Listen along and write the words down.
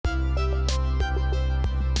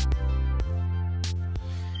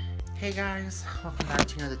Hey guys, welcome back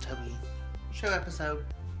to another Toby Show episode.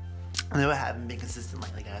 I know I haven't been consistent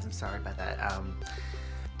lately, guys. I'm sorry about that.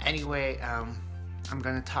 Anyway, I'm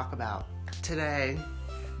gonna talk about today.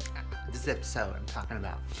 This episode, I'm talking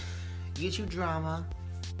about YouTube drama.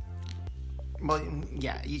 Well,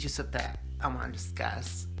 yeah, YouTube stuff that I want to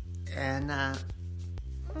discuss, and I'm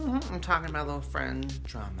talking about little friend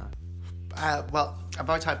drama. Well, I've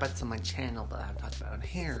already talked about this on my channel, but I haven't talked about it on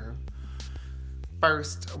here.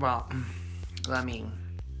 First, let me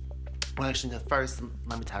talk about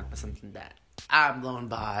something that I'm blown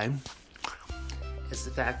by. It's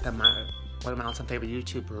the fact that one of my all-time favorite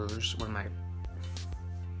YouTubers,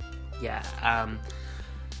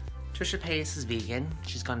 Trisha Paytas is vegan.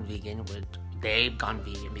 She's gone vegan. They've gone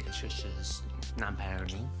vegan because Trisha's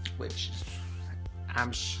non-binary, which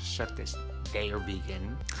I'm shocked that they are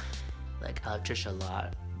vegan. Like, I love Trisha a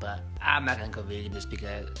lot. But I'm not gonna go vegan just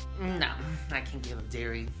because, no, I can't give up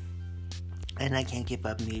dairy. And I can't give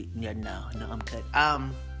up meat. Yeah, no, I'm good.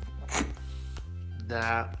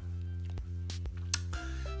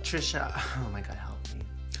 Trisha, oh my god, help me.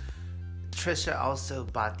 Trisha also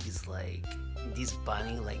bought these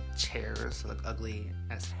bunny, chairs, look ugly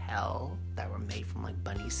as hell, that were made from,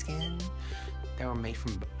 bunny skin. That were made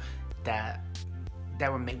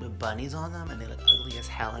with bunnies on them, and they look ugly as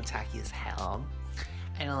hell and tacky as hell.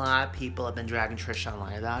 And a lot of people have been dragging Trisha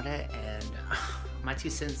online about it, and my 2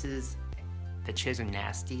 cents is the chairs are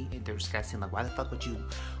nasty and they're disgusting. Why the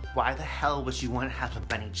hell would you want to have a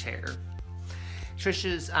bunny chair?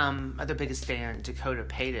 Trisha's other biggest fan, Trisha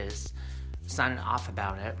Paytas, signed off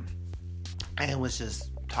about it and was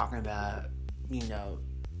just talking about,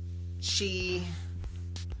 she's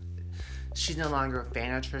no longer a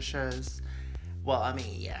fan of Trisha's. Well, I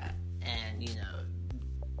mean, yeah, and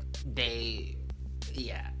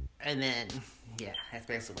and then, that's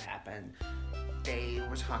basically what happened. They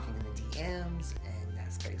were talking in the DMs, and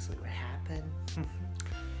that's basically what happened.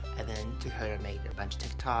 And then Dakota made a bunch of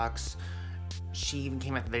TikToks. She even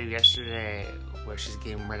came out the video yesterday where she's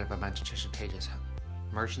getting rid of a bunch of Trisha Paytas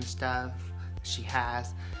merch and stuff she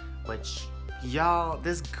has, which, y'all,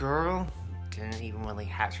 this girl didn't even really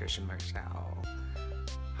have Trisha merch at all.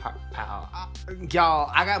 Y'all,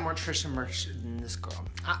 I got more Trisha merch than this girl.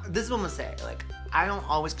 This is what I'm gonna say. I don't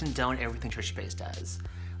always condone everything Trisha Paytas does.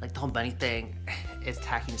 The whole bunny thing is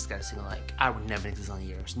tacky and disgusting. I would never make this on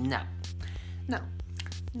yours. No.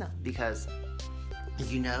 Because,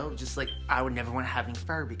 just I would never want to have any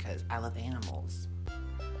fur because I love animals.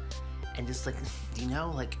 And just I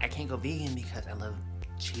can't go vegan because I love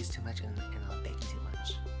cheese too much and I love bacon too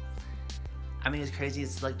much. I mean, it's crazy.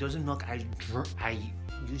 It's those are milk I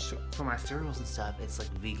use for my cereals and stuff. It's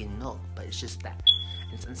vegan milk, but it's just that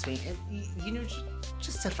it's unsweet, and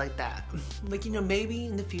just stuff like that. Maybe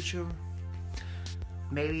in the future,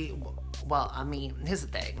 here's the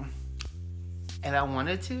thing. If I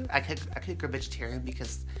wanted to, I could go vegetarian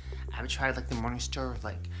because I've tried the Morningstar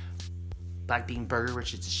black bean burger,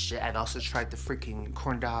 which is the shit. I've also tried the freaking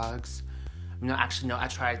corn dogs. I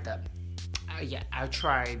tried the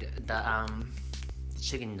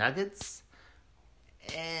chicken nuggets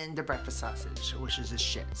and the breakfast sausage, which is a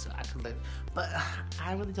shit, so I could live. But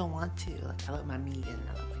I really don't want to. I love my meat and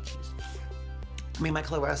I love my cheese. My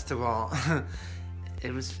cholesterol,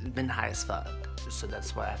 it's been high as fuck, so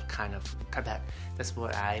that's why I've kind of cut back. That's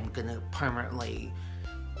what I'm gonna permanently.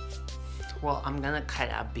 Well, I'm gonna cut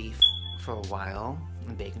out beef for a while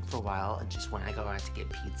and bacon for a while, and just when I go out to get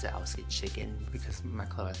pizza, I'll just get chicken because my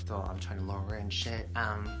cholesterol, I'm trying to lower it and shit.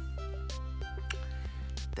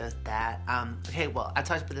 Does that. Okay, well, I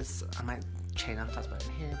talked about this on my channel, I talked about it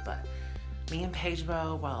in here, but me and Paige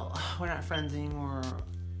Bo, we're not friends anymore.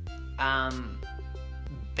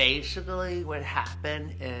 Basically what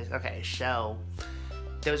happened is,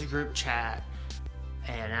 there was a group chat,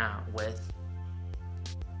 and I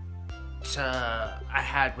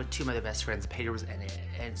had with 2 of my other best friends. Peter was in it,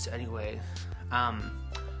 and so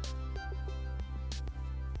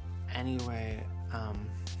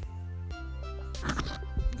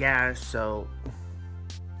so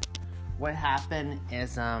what happened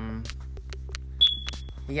is,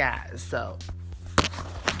 so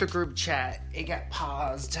the group chat, it got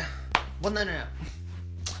paused. Well, no.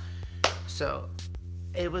 So,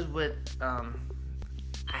 it was with, I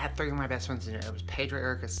had 3 of my best friends in it. It was Pedro,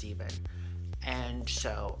 Erica, Steven. And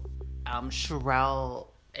so, Sherelle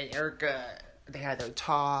and Erica, they had their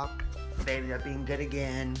talk. They ended up being good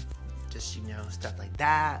again. Just, stuff like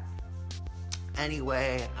that.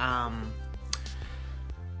 Anyway,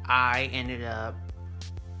 I ended up,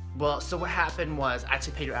 so what happened was I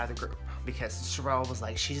took Pedro out of the group because Sherelle was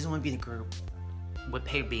she doesn't want to be in the group with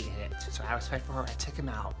Pedro being in it. So I respect for her. I took him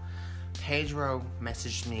out. Pedro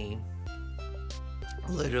messaged me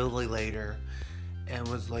literally later and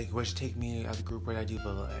was like, "Would you take me out of the group? What did I do?"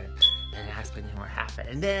 Blah blah. And I explained to him what happened.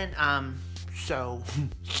 And then so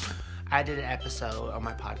I did an episode on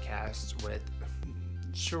my podcast with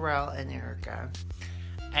Sherelle and Erica,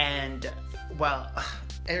 and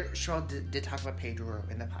Sherelle did talk about Pedro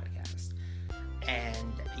in the podcast,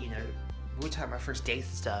 and we were talking about first dates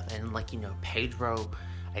and stuff, and Pedro,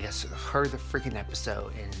 I guess, heard the freaking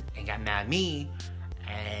episode and got mad at me,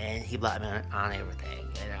 and he blocked me on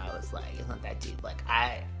everything, and I was like, it's not that deep. Like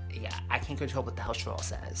I can't control what the hell Sherelle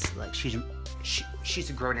says. Like she's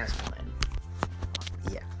a grown ass woman.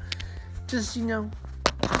 Yeah, just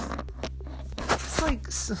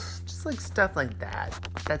just like stuff like that.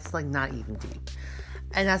 That's like not even deep.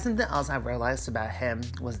 And that's something else I realized about him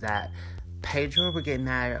was that Pedro would get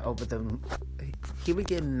mad over the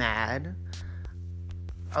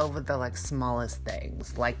like smallest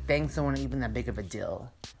things, like things that weren't even that big of a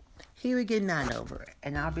deal. He would get mad over it,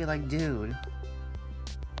 and I'd be like, dude,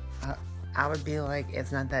 I would be like,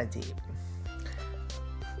 it's not that deep.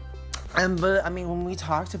 But I mean, when we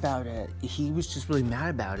talked about it, he was just really mad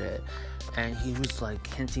about it, and he was like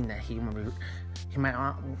hinting that he might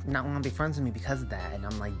not want to be friends with me because of that. And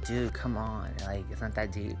I'm like, dude, come on, like it's not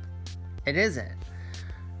that deep. It isn't.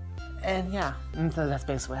 And yeah, and so that's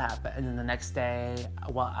basically what happened. And then the next day,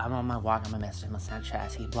 while I'm on my walk, I'm gonna message him on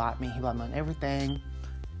Snapchat. He blocked me on everything.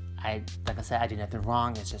 Like I said, I did nothing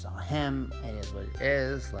wrong. It's just on him. It is what it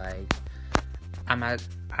is. Like I'm not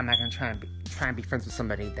gonna try and be friends with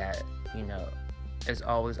somebody that is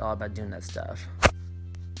always all about doing that stuff.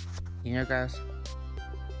 Guys.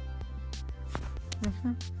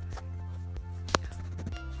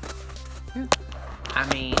 Yeah.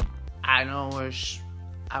 I mean, I wish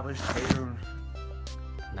Pedro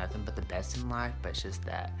nothing but the best in life, but it's just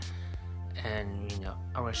that, and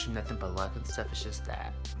I wish him nothing but luck and stuff. It's just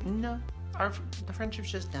that, the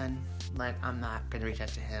friendship's just done. Like, I'm not gonna reach out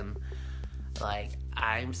to him. Like,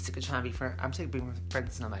 I'm sick of trying to be friends. I'm sick of being friends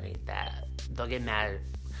with somebody that they'll get mad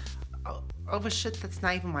over shit that's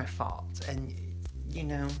not even my fault. And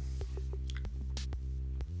yeah.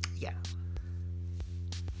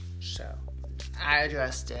 So I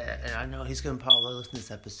addressed it, and I know he's gonna probably listen to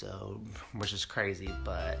this episode, which is crazy,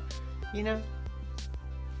 but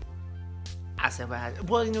I said what I had.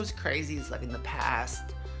 Well, what's crazy is, like, in the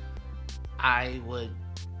past, I would,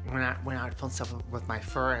 when I would film stuff with my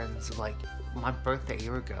friends, like my birthday a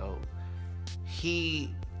year ago,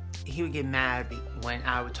 he would get mad when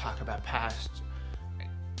I would talk about past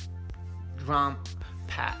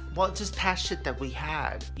just past shit that we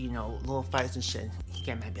had, little fights and shit. He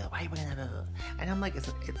get mad and be like, why you bringing that up? And I'm like,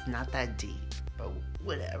 it's not that deep, but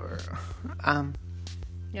whatever.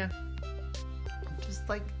 Yeah. Just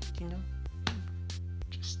like,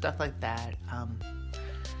 just stuff like that.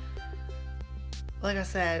 Like I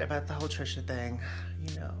said about the whole Trisha thing,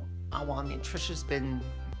 Trisha's been,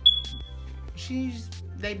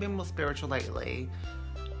 they've been more spiritual lately,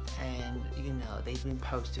 and,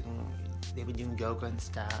 they've been doing yoga and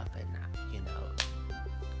stuff, and,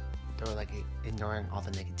 they were, like, ignoring all the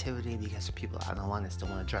negativity because of people out on the line that still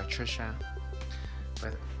want to judge Trisha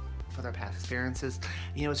for their past experiences.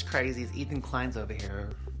 What's crazy is Ethan Klein's over here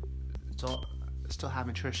still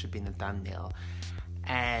having Trisha being the thumbnail,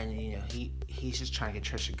 and, he's just trying to get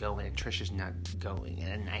Trisha going, and Trisha's not going,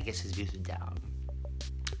 and I guess his views are down.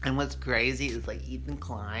 And what's crazy is, like, Ethan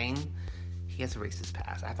Klein, he has a racist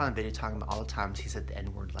past. I found a video talking about all the times he said the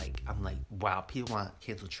N-word. Like, I'm like, wow, people want to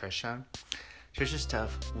cancel Trisha. Trisha's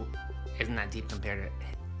stuff isn't that deep compared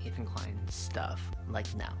to Ethan Klein's stuff. Like,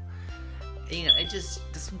 no. It just,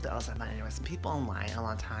 this is something else I find interesting. People online, a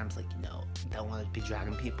lot of times, like, they want to be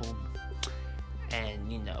dragging people. And,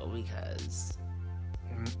 because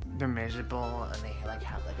they're miserable and they, like,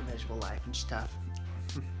 have, like, a miserable life and stuff.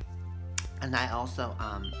 And I also,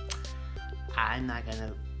 I'm not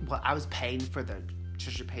gonna, I was paying for the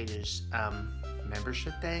Trisha Paytas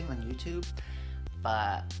membership thing on YouTube,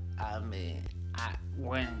 but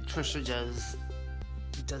when Trisha does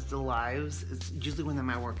the lives, it's usually when I'm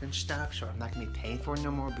at work and stuff, so I'm not gonna be paying for it no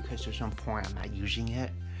more because there's no point. I'm not using it.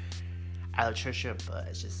 I love Trisha, but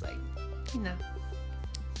it's just like, yeah.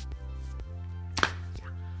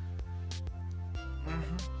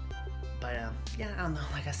 But yeah, I don't know.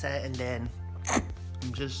 Like I said, and then I'm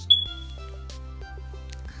just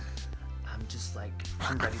like,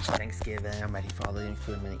 I'm ready for Thanksgiving. I'm ready for all the new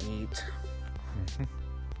food I'm gonna eat.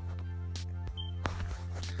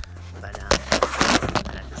 But I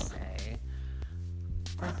have to say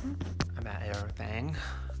about everything.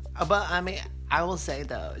 But I will say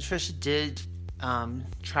though, Trisha did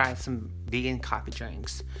try some vegan coffee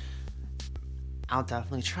drinks, I'll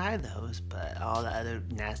definitely try those, but all the other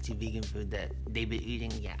nasty vegan food that they've been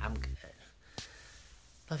eating, yeah, I'm good.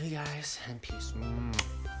 Love you guys, and peace.